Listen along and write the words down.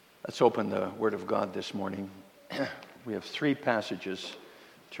Let's open the Word of God this morning. We have three passages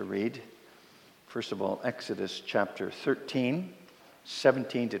to read. First of all, Exodus chapter 13,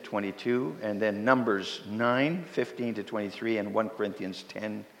 17 to 22, and then Numbers 9, 15 to 23, and 1 Corinthians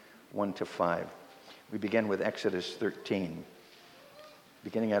 10, 1 to 5. We begin with Exodus 13,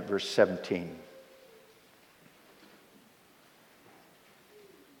 beginning at verse 17.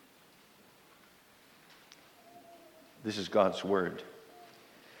 This is God's Word.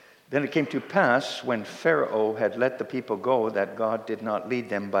 Then it came to pass, when Pharaoh had let the people go, that God did not lead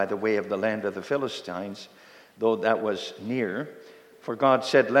them by the way of the land of the Philistines, though that was near. For God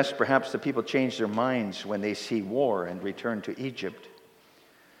said, lest perhaps the people change their minds when they see war and return to Egypt.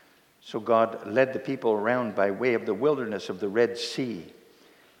 So God led the people around by way of the wilderness of the Red Sea,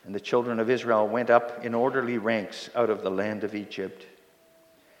 and the children of Israel went up in orderly ranks out of the land of Egypt.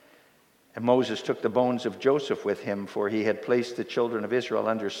 And Moses took the bones of Joseph with him, for he had placed the children of Israel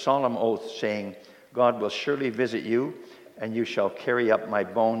under solemn oath, saying, God will surely visit you, and you shall carry up my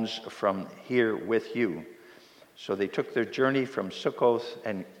bones from here with you. So they took their journey from Sukkoth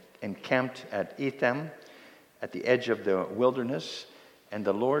and encamped at Etham, at the edge of the wilderness. And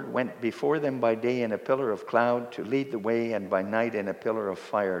the Lord went before them by day in a pillar of cloud to lead the way, and by night in a pillar of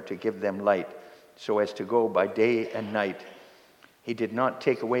fire to give them light, so as to go by day and night. He did not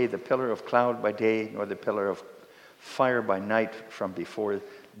take away the pillar of cloud by day, nor the pillar of fire by night from before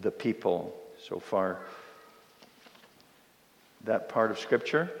the people. So far, that part of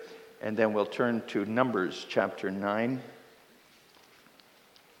Scripture. And then we'll turn to Numbers chapter 9,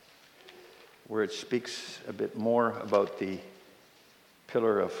 where it speaks a bit more about the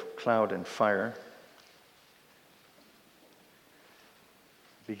pillar of cloud and fire,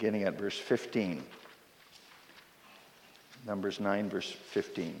 beginning at verse 15. Numbers 9, verse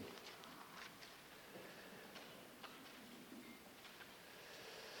 15.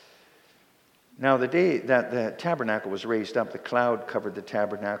 Now the day that the tabernacle was raised up, the cloud covered the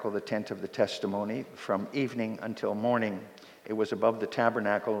tabernacle, the tent of the testimony, from evening until morning. It was above the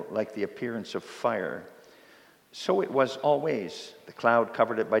tabernacle like the appearance of fire. So it was always. The cloud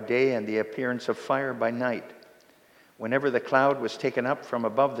covered it by day, and the appearance of fire by night. Whenever the cloud was taken up from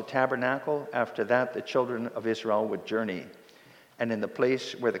above the tabernacle, after that the children of Israel would journey. And in the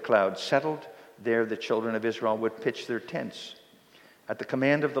place where the cloud settled, there the children of Israel would pitch their tents. At the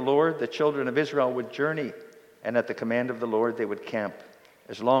command of the Lord, the children of Israel would journey, and at the command of the Lord they would camp.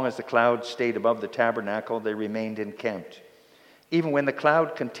 As long as the cloud stayed above the tabernacle, they remained encamped. Even when the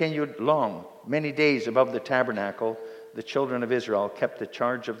cloud continued long, many days above the tabernacle, the children of Israel kept the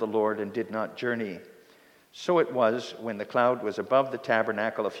charge of the Lord and did not journey. So it was, when the cloud was above the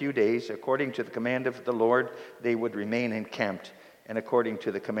tabernacle a few days, according to the command of the Lord, they would remain encamped, and according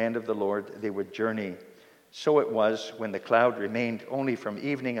to the command of the Lord, they would journey. So it was, when the cloud remained only from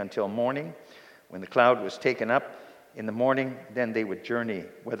evening until morning. When the cloud was taken up in the morning, then they would journey,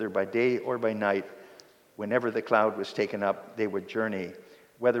 whether by day or by night. Whenever the cloud was taken up, they would journey.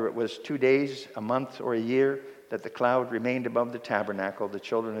 Whether it was 2 days, a month, or a year that the cloud remained above the tabernacle, the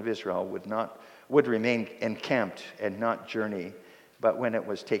children of Israel would remain encamped and not journey. But when it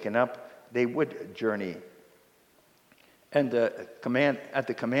was taken up, they would journey. And at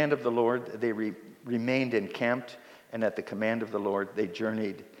the command of the Lord, they remained encamped, and at the command of the Lord, they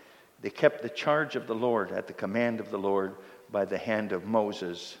journeyed. They kept the charge of the Lord at the command of the Lord by the hand of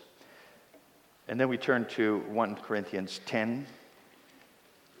Moses. And then we turn to 1 Corinthians 10,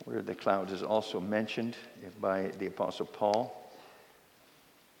 where the cloud is also mentioned by the Apostle Paul.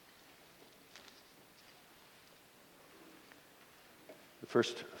 The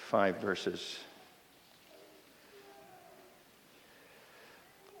first 5 verses.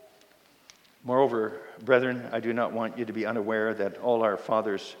 Moreover, brethren, I do not want you to be unaware that all our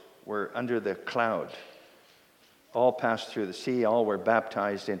fathers were under the cloud. All passed through the sea, all were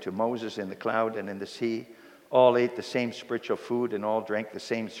baptized into Moses in the cloud and in the sea. All ate the same spiritual food, and all drank the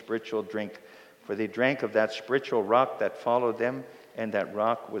same spiritual drink. For they drank of that spiritual rock that followed them, and that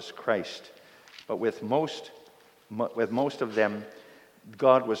rock was Christ. But with most of them,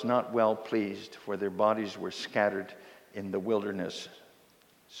 God was not well pleased, for their bodies were scattered in the wilderness.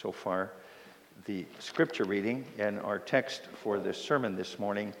 So far, the scripture reading, and our text for this sermon this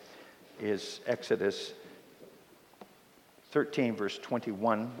morning is Exodus 13, verse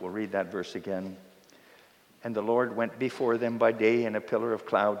 21. We'll read that verse again. And the Lord went before them by day in a pillar of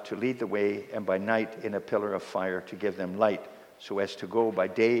cloud to lead the way, and by night in a pillar of fire to give them light, so as to go by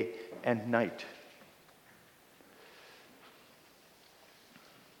day and night.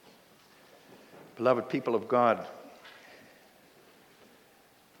 Beloved people of God,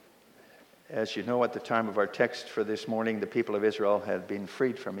 As you know, at the time of our text for this morning, the people of Israel had been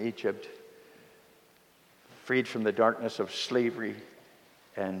freed from Egypt, freed from the darkness of slavery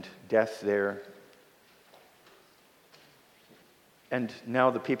and death there. And now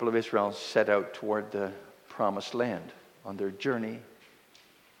the people of Israel set out toward the promised land on their journey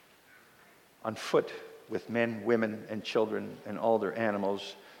on foot with men, women, and children and all their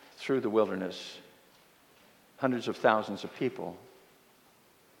animals through the wilderness. Hundreds of thousands of people.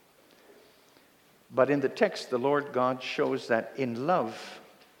 But in the text, the Lord God shows that in love,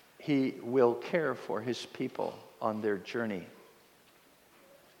 He will care for His people on their journey.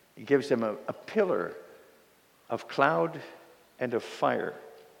 He gives them a pillar of cloud and of fire,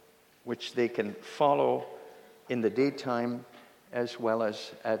 which they can follow in the daytime as well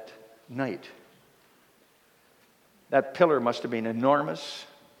as at night. That pillar must have been enormous,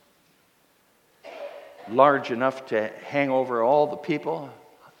 large enough to hang over all the people.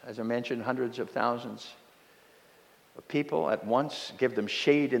 As I mentioned, hundreds of thousands of people at once, give them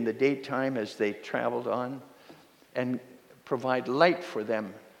shade in the daytime as they traveled on, and provide light for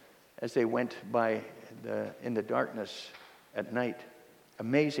them as they went by in the darkness at night.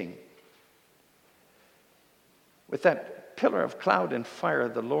 Amazing. With that pillar of cloud and fire,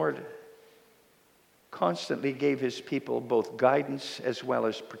 the Lord constantly gave His people both guidance as well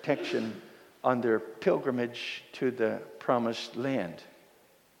as protection on their pilgrimage to the promised land.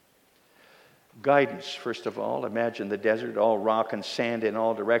 Guidance, first of all. Imagine the desert, all rock and sand in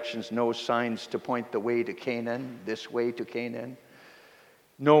all directions, no signs to point the way to Canaan, this way to Canaan.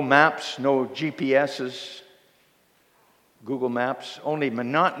 No maps, no GPSs, Google Maps, only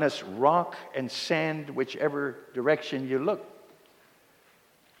monotonous rock and sand whichever direction you look.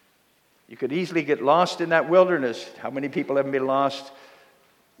 You could easily get lost in that wilderness. How many people have been lost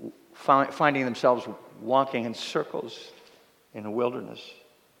finding themselves walking in circles in a wilderness?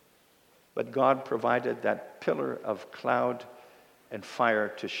 But God provided that pillar of cloud and fire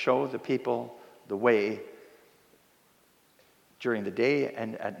to show the people the way during the day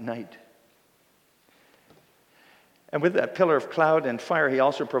and at night. And with that pillar of cloud and fire, He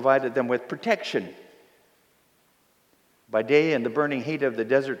also provided them with protection. By day, in the burning heat of the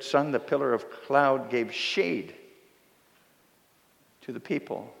desert sun, the pillar of cloud gave shade to the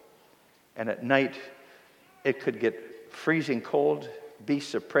people. And at night, it could get freezing cold.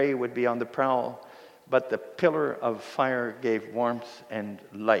 Beasts of prey would be on the prowl, but the pillar of fire gave warmth and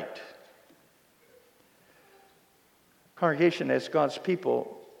light. Congregation, as God's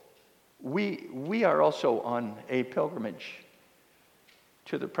people, we are also on a pilgrimage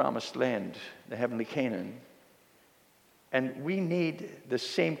to the promised land, the heavenly Canaan. And we need the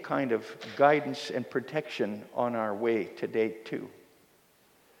same kind of guidance and protection on our way today too.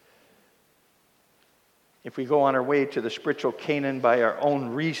 If we go on our way to the spiritual Canaan by our own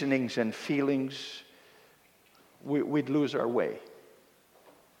reasonings and feelings, we'd lose our way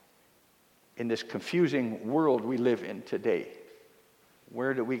in this confusing world we live in today.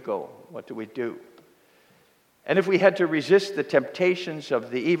 Where do we go? What do we do? And if we had to resist the temptations of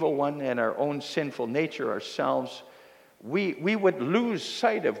the evil one and our own sinful nature ourselves, we would lose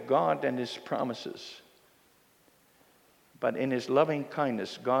sight of God and His promises. But in His loving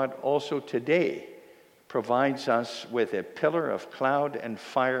kindness, God also today provides us with a pillar of cloud and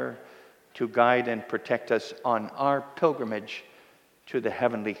fire to guide and protect us on our pilgrimage to the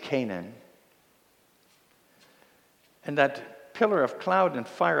heavenly Canaan. And that pillar of cloud and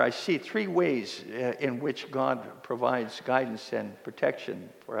fire, I see three ways in which God provides guidance and protection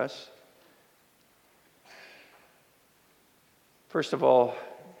for us. First of all,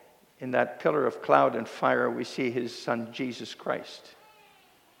 in that pillar of cloud and fire, we see His Son, Jesus Christ.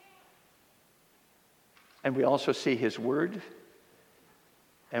 And we also see His Word,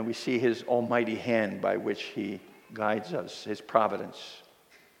 and we see His almighty hand by which He guides us, His providence.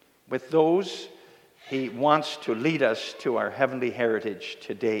 With those, He wants to lead us to our heavenly heritage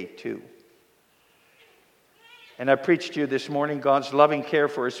today too. And I preached to you this morning God's loving care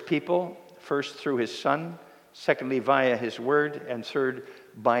for His people, first through His Son, secondly via His Word, and third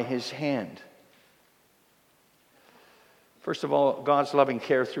by His hand. First of all, God's loving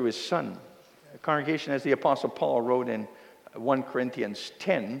care through His Son. A congregation, as the Apostle Paul wrote in 1 Corinthians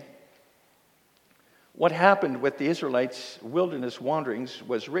 10, what happened with the Israelites' wilderness wanderings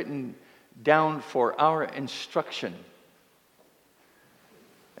was written down for our instruction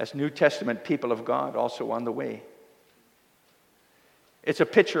as New Testament people of God also on the way. It's a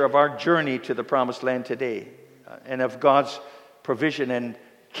picture of our journey to the promised land today and of God's provision and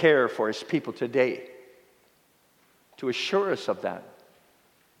care for His people today to assure us of that.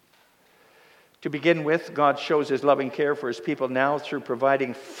 To begin with, God shows his loving care for his people now through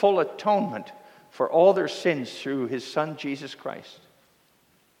providing full atonement for all their sins through his Son, Jesus Christ.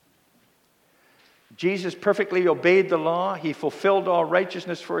 Jesus perfectly obeyed the law. He fulfilled all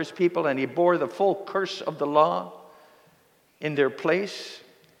righteousness for his people, and he bore the full curse of the law in their place.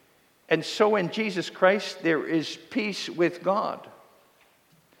 And so in Jesus Christ, there is peace with God.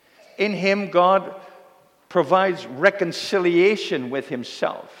 In him, God provides reconciliation with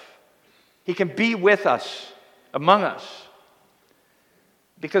himself. He can be with us, among us,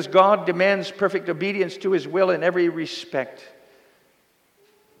 because God demands perfect obedience to his will in every respect.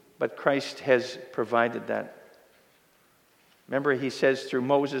 But Christ has provided that. Remember, he says through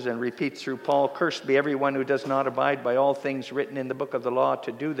Moses and repeats through Paul, "Cursed be everyone who does not abide by all things written in the book of the law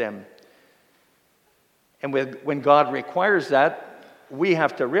to do them." And when God requires that, we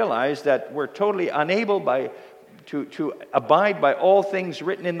have to realize that we're totally unable to abide by all things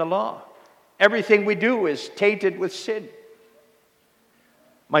written in the law. Everything we do is tainted with sin.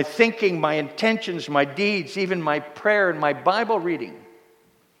 My thinking, my intentions, my deeds, even my prayer and my Bible reading.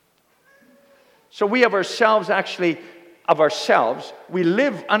 So we of ourselves, we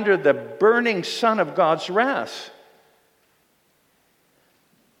live under the burning sun of God's wrath.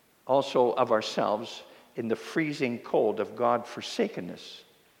 Also of ourselves in the freezing cold of God-forsakenness.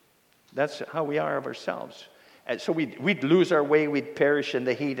 That's how we are of ourselves. And so we'd lose our way, we'd perish in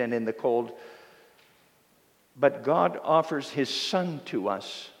the heat and in the cold. But God offers his Son to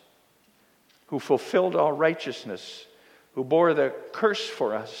us, who fulfilled all righteousness, who bore the curse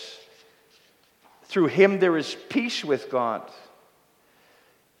for us. Through him there is peace with God.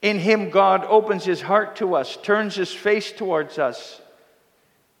 In him God opens his heart to us, turns his face towards us.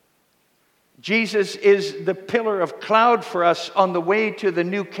 Jesus is the pillar of cloud for us on the way to the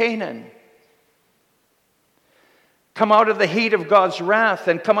new Canaan. Come out of the heat of God's wrath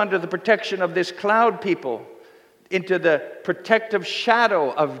and come under the protection of this cloud, people, into the protective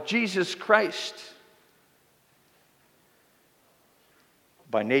shadow of Jesus Christ.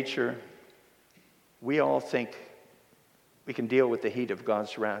 By nature, we all think we can deal with the heat of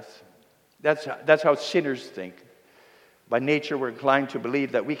God's wrath. That's how sinners think. By nature, we're inclined to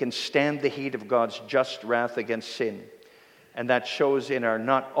believe that we can stand the heat of God's just wrath against sin. And that shows in our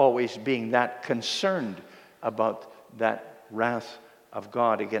not always being that concerned about that wrath of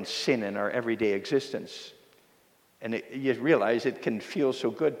God against sin in our everyday existence. And you realize it can feel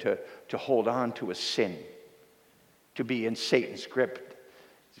so good to hold on to a sin, to be in Satan's grip.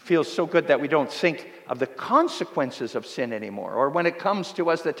 It feels so good that we don't think of the consequences of sin anymore. Or when it comes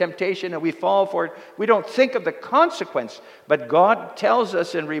to us, the temptation, and we fall for it, we don't think of the consequence. But God tells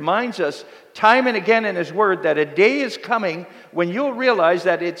us and reminds us time and again in his word that a day is coming when you'll realize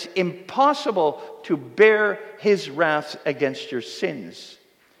that it's impossible to bear his wrath against your sins.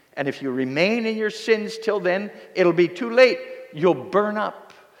 And if you remain in your sins till then, it'll be too late. You'll burn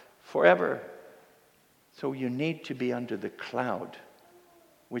up forever. So you need to be under the cloud,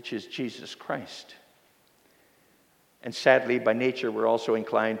 which is Jesus Christ. And sadly, by nature, we're also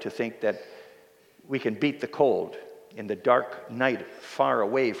inclined to think that we can beat the cold in the dark night far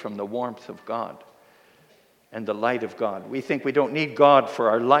away from the warmth of God and the light of God. We think we don't need God for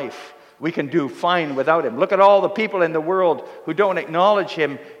our life. We can do fine without him. Look at all the people in the world who don't acknowledge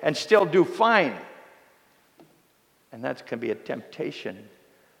him and still do fine. And that can be a temptation.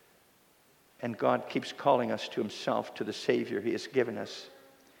 And God keeps calling us to himself, to the Savior he has given us.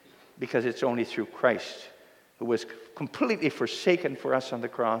 Because it's only through Christ, who was completely forsaken for us on the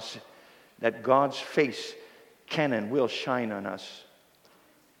cross, that God's face can and will shine on us.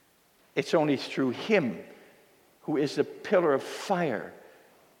 It's only through him, who is the pillar of fire,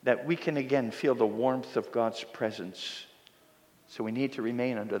 that we can again feel the warmth of God's presence. So we need to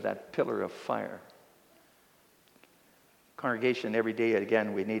remain under that pillar of fire. Congregation, every day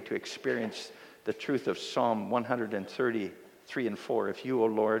again, we need to experience the truth of Psalm 133 and 4. If you, O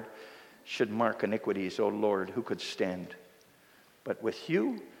Lord, should mark iniquities, O Lord, who could stand? But with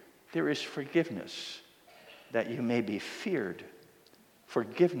you there is forgiveness, that you may be feared.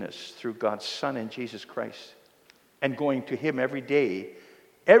 Forgiveness through God's Son in Jesus Christ. And going to him every day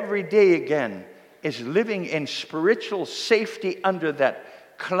again, is living in spiritual safety under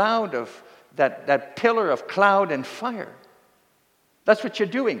that cloud of, that pillar of cloud and fire. That's what you're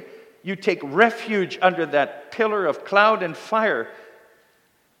doing. You take refuge under that pillar of cloud and fire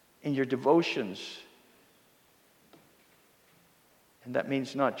in your devotions. And that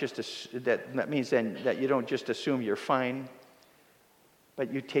means that means then that you don't just assume you're fine,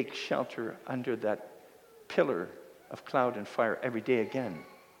 but you take shelter under that pillar of cloud and fire every day again.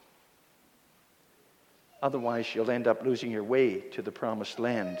 Otherwise, you'll end up losing your way to the promised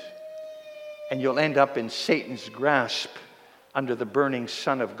land. and you'll end up in Satan's grasp under the burning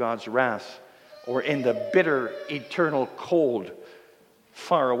sun of God's wrath, or in the bitter, eternal cold,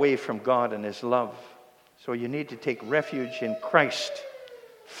 far away from God and His love. So you need to take refuge in Christ.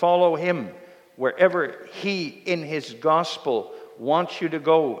 Follow Him wherever He, in His gospel, wants you to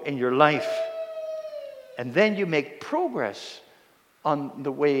go in your life. And then you make progress on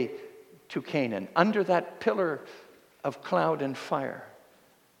the way to Canaan, under that pillar of cloud and fire.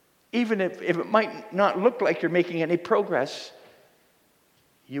 Even if it might not look like you're making any progress,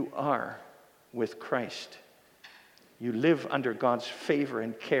 you are with Christ. You live under God's favor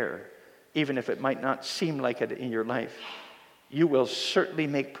and care, even if it might not seem like it in your life. You will certainly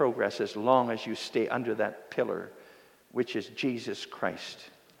make progress as long as you stay under that pillar, which is Jesus Christ.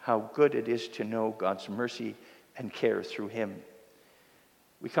 How good it is to know God's mercy and care through Him.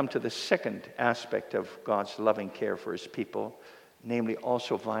 We come to the second aspect of God's loving care for His people, namely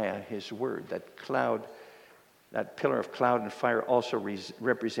also via His Word. That pillar of cloud and fire also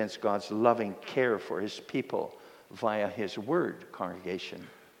represents God's loving care for His people via His Word, congregation.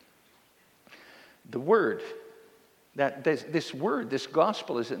 The Word, this Word, this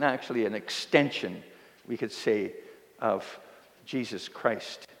gospel is actually an extension, we could say, of Jesus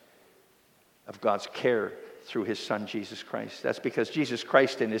Christ, of God's care through His Son, Jesus Christ. That's because Jesus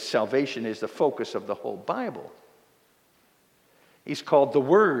Christ and His salvation is the focus of the whole Bible. He's called the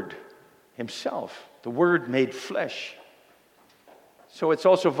Word Himself, the Word made flesh. So it's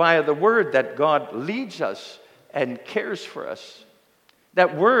also via the Word that God leads us and cares for us.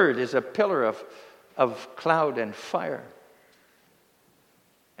 That Word is a pillar of cloud and fire.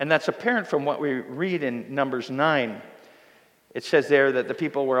 And that's apparent from what we read in Numbers 9. It says there that the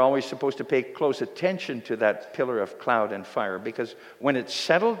people were always supposed to pay close attention to that pillar of cloud and fire, because when it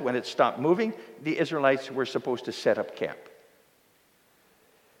settled, when it stopped moving, the Israelites were supposed to set up camp.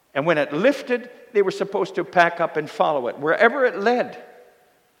 And when it lifted, they were supposed to pack up and follow it, wherever it led.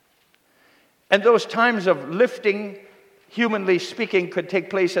 And those times of lifting, humanly speaking, could take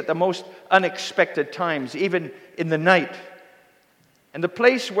place at the most unexpected times, even in the night. And the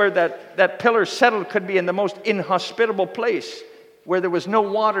place where that pillar settled could be in the most inhospitable place, where there was no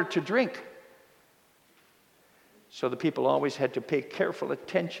water to drink. So the people always had to pay careful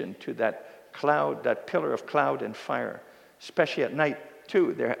attention to that cloud, that pillar of cloud and fire, especially at night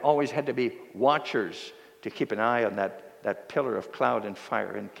too. There always had to be watchers to keep an eye on that pillar of cloud and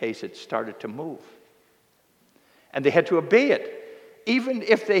fire in case it started to move. And they had to obey it, even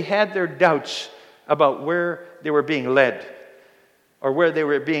if they had their doubts about where they were being led or where they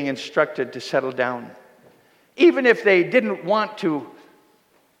were being instructed to settle down. Even if they didn't want to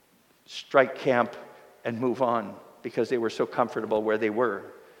strike camp and move on because they were so comfortable where they were.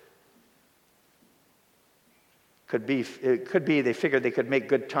 It could be they figured they could make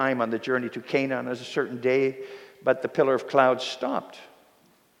good time on the journey to Canaan as a certain day, but the pillar of cloud stopped.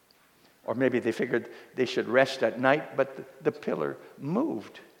 Or maybe they figured they should rest at night, but the pillar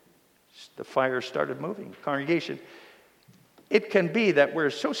moved. The fire started moving. Congregation, it can be that we're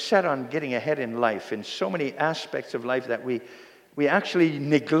so set on getting ahead in life, in so many aspects of life, that we actually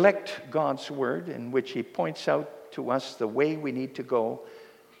neglect God's Word, in which He points out to us the way we need to go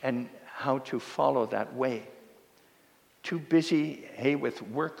and how to follow that way. Too busy, with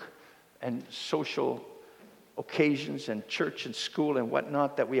work and social occasions and church and school and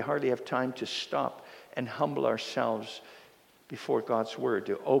whatnot, that we hardly have time to stop and humble ourselves before God's Word,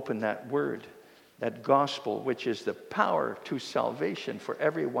 to open that Word, that gospel, which is the power to salvation for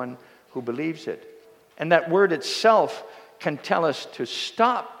everyone who believes it. And that Word itself can tell us to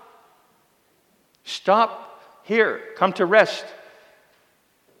stop. Stop here, come to rest,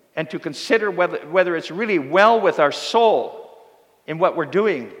 and to consider whether it's really well with our soul in what we're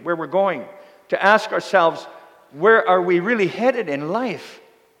doing, where we're going, to ask ourselves, where are we really headed in life?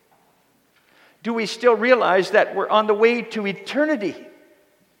 Do we still realize that we're on the way to eternity?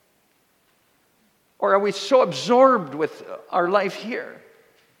 Or are we so absorbed with our life here?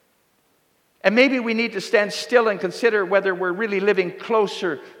 And maybe we need to stand still and consider whether we're really living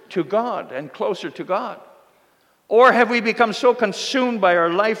closer to God and closer to God. Or have we become so consumed by our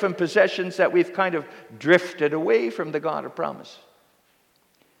life and possessions that we've kind of drifted away from the God of promise?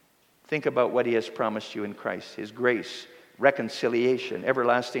 Think about what He has promised you in Christ. His grace, reconciliation,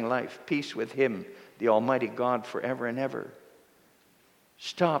 everlasting life, peace with Him, the Almighty God forever and ever.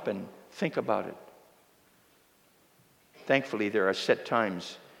 Stop and think about it. Thankfully, there are set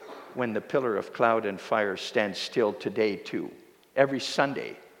times when the pillar of cloud and fire stands still today too. Every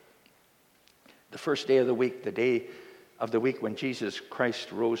Sunday, the first day of the week, the day of the week when Jesus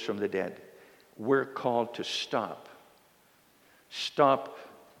Christ rose from the dead, we're called to stop. Stop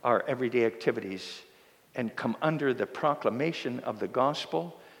our everyday activities and come under the proclamation of the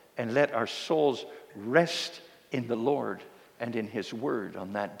gospel and let our souls rest in the Lord and in His Word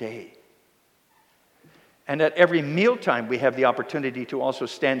on that day. And at every mealtime, we have the opportunity to also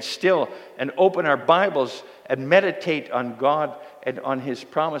stand still and open our Bibles and meditate on God and on His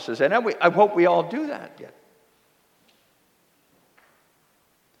promises. And I hope we all do that yet.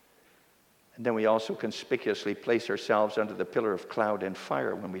 And then we also conspicuously place ourselves under the pillar of cloud and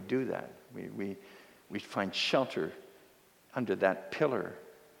fire when we do that. We find shelter under that pillar.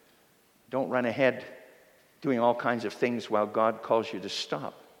 Don't run ahead doing all kinds of things while God calls you to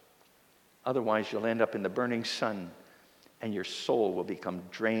stop. Otherwise, you'll end up in the burning sun and your soul will become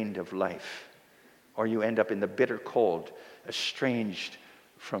drained of life. Or you end up in the bitter cold, estranged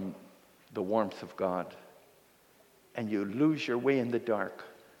from the warmth of God. And you lose your way in the dark,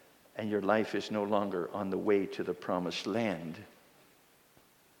 and your life is no longer on the way to the promised land.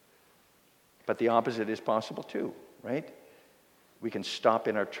 But the opposite is possible too, right? We can stop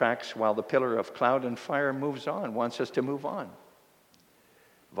in our tracks while the pillar of cloud and fire moves on, wants us to move on.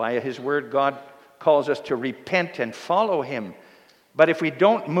 Via His Word, God calls us to repent and follow Him. But if we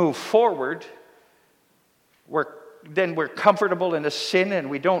don't move forward, then we're comfortable in a sin and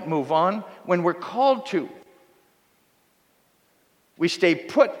we don't move on when we're called to. We stay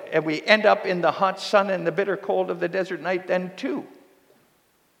put and we end up in the hot sun and the bitter cold of the desert night then too.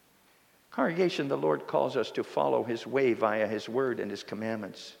 Congregation, the Lord calls us to follow His way via His Word and His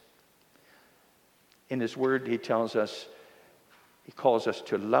commandments. In His Word, He calls us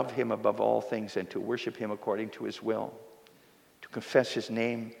to love Him above all things and to worship Him according to His will, to confess His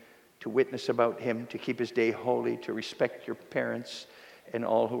name, to witness about Him, to keep His day holy, to respect your parents and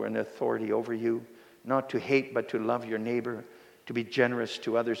all who are in authority over you, not to hate but to love your neighbor, to be generous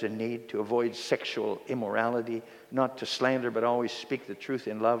to others in need, to avoid sexual immorality, not to slander but always speak the truth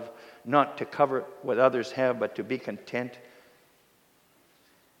in love, not to covet what others have but to be content.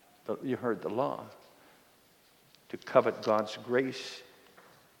 You heard the law. To covet God's grace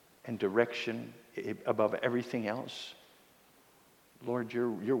and direction above everything else. Lord,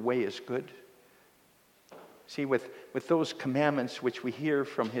 your way is good. See, with those commandments which we hear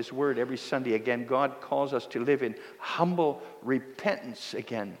from His Word every Sunday again, God calls us to live in humble repentance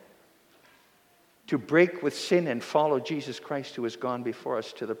again. To break with sin and follow Jesus Christ who has gone before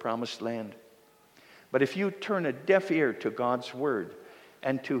us to the promised land. But if you turn a deaf ear to God's Word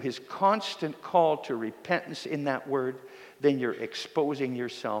and to His constant call to repentance in that Word, then you're exposing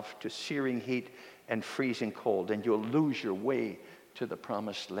yourself to searing heat and freezing cold, and you'll lose your way to the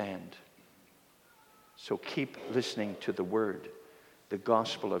promised land. So keep listening to the Word, the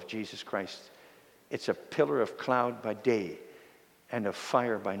gospel of Jesus Christ. It's a pillar of cloud by day and of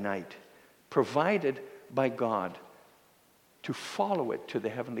fire by night, provided by God to follow it to the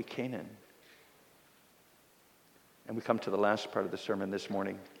heavenly Canaan. And we come to the last part of the sermon this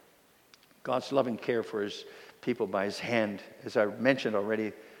morning. God's loving care for His people by His hand. As I mentioned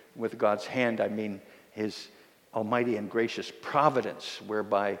already, with God's hand, I mean His almighty and gracious providence,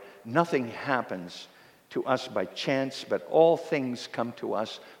 whereby nothing happens to us by chance, but all things come to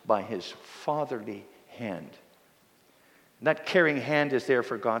us by His fatherly hand. And that caring hand is there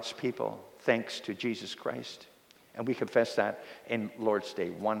for God's people, thanks to Jesus Christ. And we confess that in Lord's Day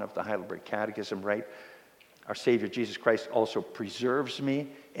 1 of the Heidelberg Catechism, right? Our Savior Jesus Christ also preserves me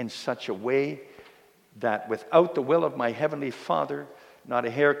in such a way that without the will of my Heavenly Father, not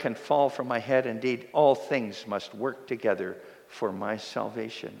a hair can fall from my head. Indeed, all things must work together for my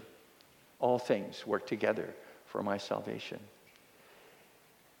salvation. All things work together for my salvation.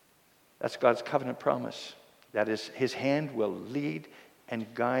 That's God's covenant promise. That is, His hand will lead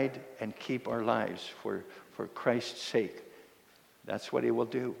and guide and keep our lives for Christ's sake. That's what He will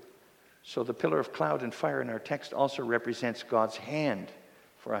do. So the pillar of cloud and fire in our text also represents God's hand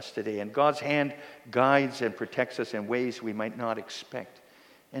for us today. And God's hand guides and protects us in ways we might not expect.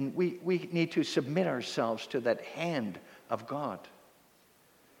 And we need to submit ourselves to that hand of God.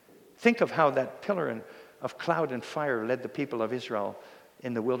 Think of how that pillar of cloud and fire led the people of Israel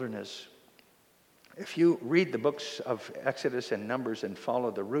in the wilderness. If you read the books of Exodus and Numbers and follow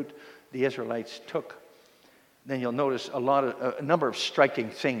the route the Israelites took, then you'll notice a number of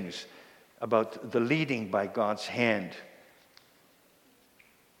striking things about the leading by God's hand.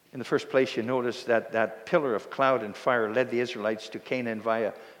 In the first place, you notice that pillar of cloud and fire led the Israelites to Canaan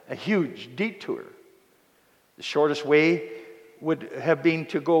via a huge detour. The shortest way would have been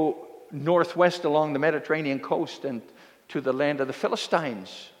to go northwest along the Mediterranean coast and to the land of the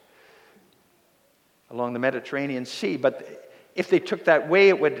Philistines, along the Mediterranean Sea. But if they took that way,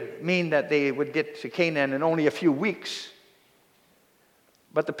 it would mean that they would get to Canaan in only a few weeks.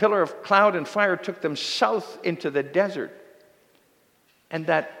 But the pillar of cloud and fire took them south into the desert. And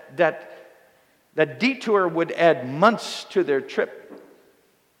that detour would add months to their trip.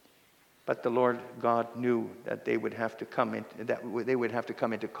 But the Lord God knew that they would have to come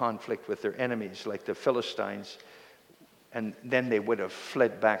into conflict with their enemies, like the Philistines, and then they would have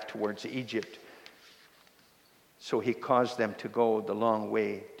fled back towards Egypt. So he caused them to go the long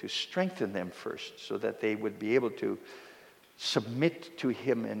way to strengthen them first, so that they would be able to submit to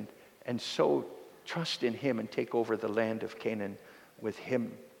him and so trust in him and take over the land of Canaan with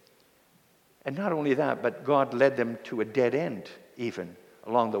him. And not only that, but God led them to a dead end, even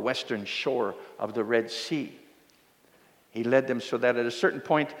along the western shore of the Red Sea. He led them so that at a certain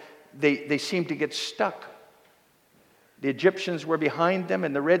point they seemed to get stuck. The Egyptians were behind them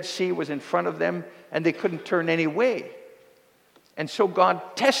and the Red Sea was in front of them, and they couldn't turn any way. And so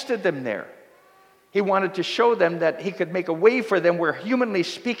God tested them there. He wanted to show them that he could make a way for them where, humanly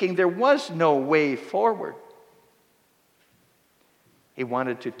speaking, there was no way forward. He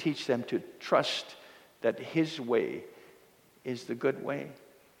wanted to teach them to trust that his way is the good way.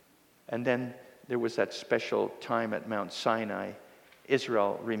 And then there was that special time at Mount Sinai.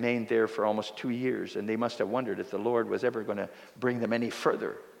 Israel remained there for almost 2 years, and they must have wondered if the Lord was ever going to bring them any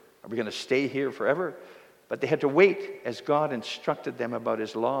further. Are we going to stay here forever? But they had to wait as God instructed them about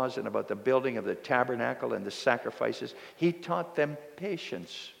his laws and about the building of the tabernacle and the sacrifices. He taught them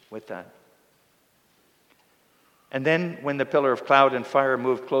patience with that. And then when the pillar of cloud and fire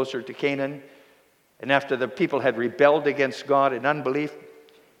moved closer to Canaan, and after the people had rebelled against God in unbelief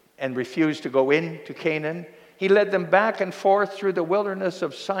and refused to go into Canaan, he led them back and forth through the wilderness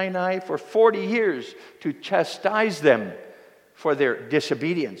of Sinai for 40 years to chastise them for their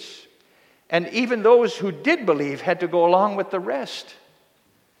disobedience. And even those who did believe had to go along with the rest.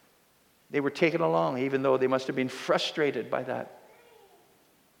 They were taken along, even though they must have been frustrated by that.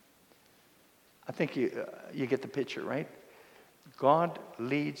 I think you get the picture, right? God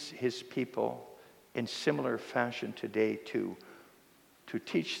leads his people in similar fashion today to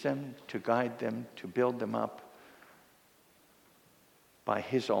teach them, to guide them, to build them up by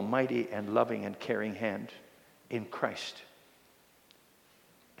his almighty and loving and caring hand in Christ.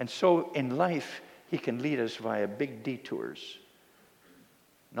 And so in life, he can lead us via big detours.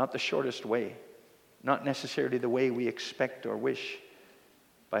 Not the shortest way, not necessarily the way we expect or wish,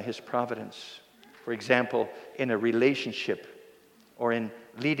 by his providence. For example, in a relationship, or in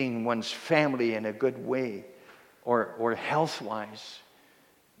leading one's family in a good way, or health-wise.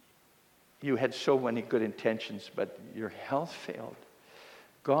 You had so many good intentions, but your health failed.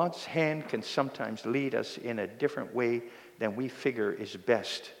 God's hand can sometimes lead us in a different way than we figure is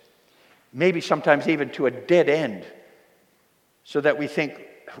best. Maybe sometimes even to a dead end, so that we think,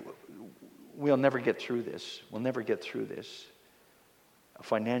 we'll never get through this. We'll never get through this. A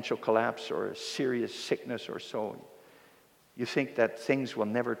financial collapse or a serious sickness or so. You think that things will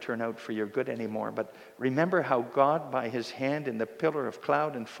never turn out for your good anymore. But remember how God, by his hand in the pillar of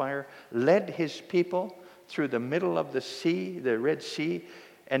cloud and fire, led his people through the middle of the sea, the Red Sea,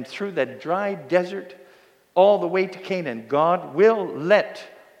 and through that dry desert, all the way to Canaan. God will let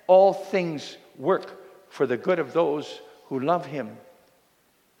all things work for the good of those who love him,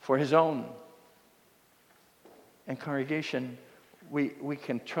 for his own. And congregation, we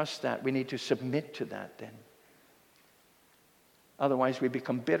can trust that. We need to submit to that then. Otherwise, we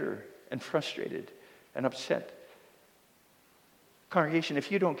become bitter and frustrated and upset. Congregation,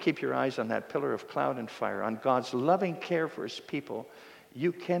 if you don't keep your eyes on that pillar of cloud and fire, on God's loving care for his people,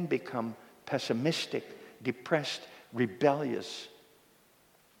 you can become pessimistic, depressed, rebellious.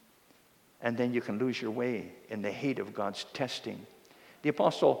 And then you can lose your way in the heat of God's testing. The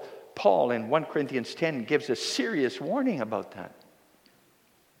Apostle Paul in 1 Corinthians 10 gives a serious warning about that.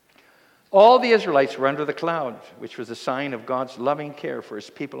 All the Israelites were under the cloud, which was a sign of God's loving care for his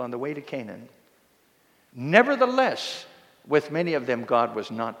people on the way to Canaan. Nevertheless, with many of them, God was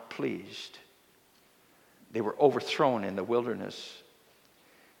not pleased. They were overthrown in the wilderness.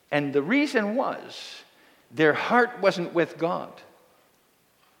 And the reason was, their heart wasn't with God.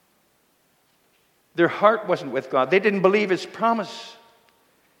 Their heart wasn't with God. They didn't believe his promise.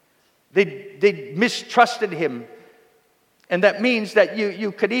 They mistrusted him. And that means that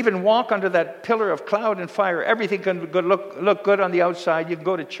you could even walk under that pillar of cloud and fire. Everything can look good on the outside. You can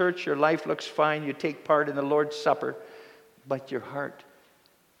go to church. Your life looks fine. You take part in the Lord's Supper. But your heart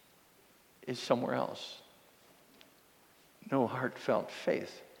is somewhere else. No heartfelt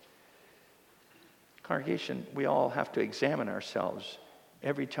faith. Congregation, we all have to examine ourselves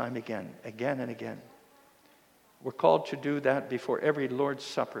every time again and again. We're called to do that before every Lord's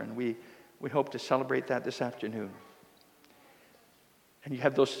Supper, and we hope to celebrate that this afternoon. And you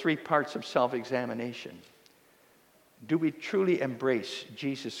have those three parts of self-examination. Do we truly embrace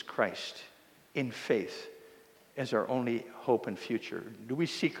Jesus Christ in faith as our only hope and future? Do we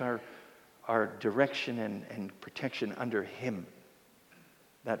seek our direction and protection under Him,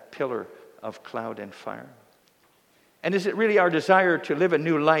 that pillar of cloud and fire? And is it really our desire to live a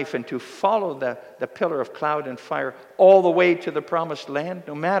new life and to follow the pillar of cloud and fire all the way to the promised land,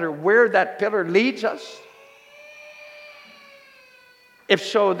 no matter where that pillar leads us? If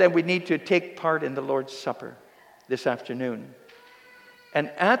so, then we need to take part in the Lord's Supper this afternoon. And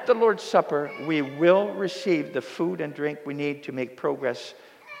at the Lord's Supper, we will receive the food and drink we need to make progress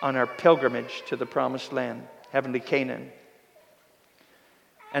on our pilgrimage to the promised land, heavenly Canaan.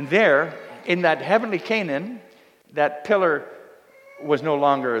 And there, in that heavenly Canaan, that pillar was no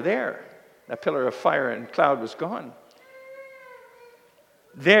longer there. That pillar of fire and cloud was gone.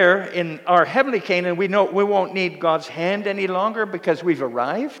 There, in our heavenly Canaan, we know we won't need God's hand any longer because we've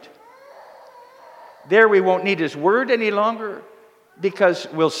arrived. There, we won't need His word any longer because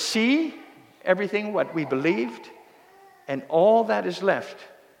we'll see everything what we believed. And all that is left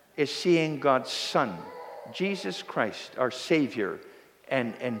is seeing God's Son, Jesus Christ, our Savior,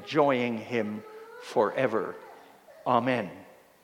 and enjoying Him forever. Amen.